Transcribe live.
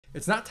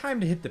It's not time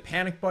to hit the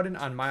panic button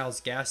on Myles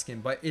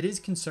Gaskin, but it is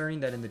concerning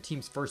that in the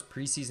team's first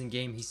preseason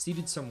game, he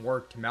ceded some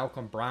work to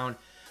Malcolm Brown,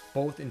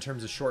 both in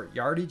terms of short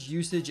yardage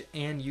usage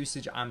and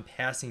usage on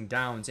passing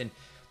downs. And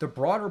the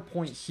broader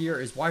point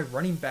here is why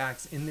running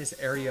backs in this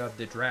area of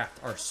the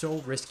draft are so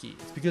risky.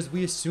 It's because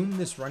we assume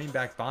this running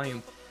back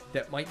volume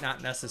that might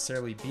not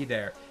necessarily be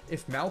there.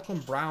 If Malcolm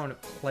Brown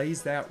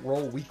plays that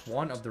role week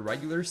 1 of the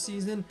regular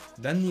season,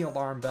 then the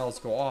alarm bells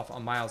go off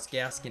on Myles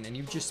Gaskin, and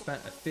you've just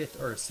spent a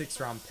 5th or a 6th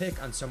round pick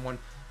on someone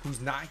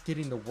who's not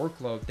getting the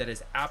workload that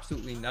is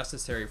absolutely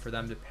necessary for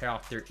them to pay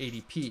off their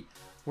ADP.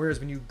 Whereas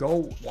when you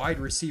go wide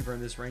receiver in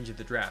this range of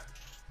the draft,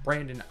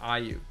 Brandon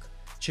Ayuk,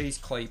 Chase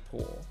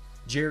Claypool,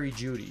 Jerry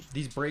Jeudy,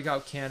 these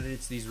breakout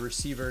candidates, these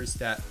receivers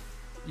that,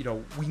 you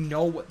know, we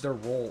know what their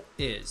role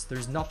is.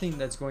 There's nothing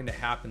that's going to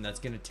happen that's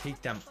going to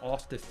take them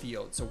off the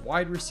field. So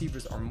wide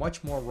receivers are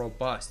much more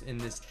robust in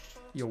this,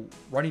 you know,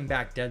 running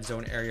back dead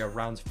zone area,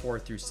 rounds 4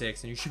 through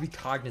 6, and you should be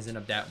cognizant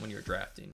of that when you're drafting.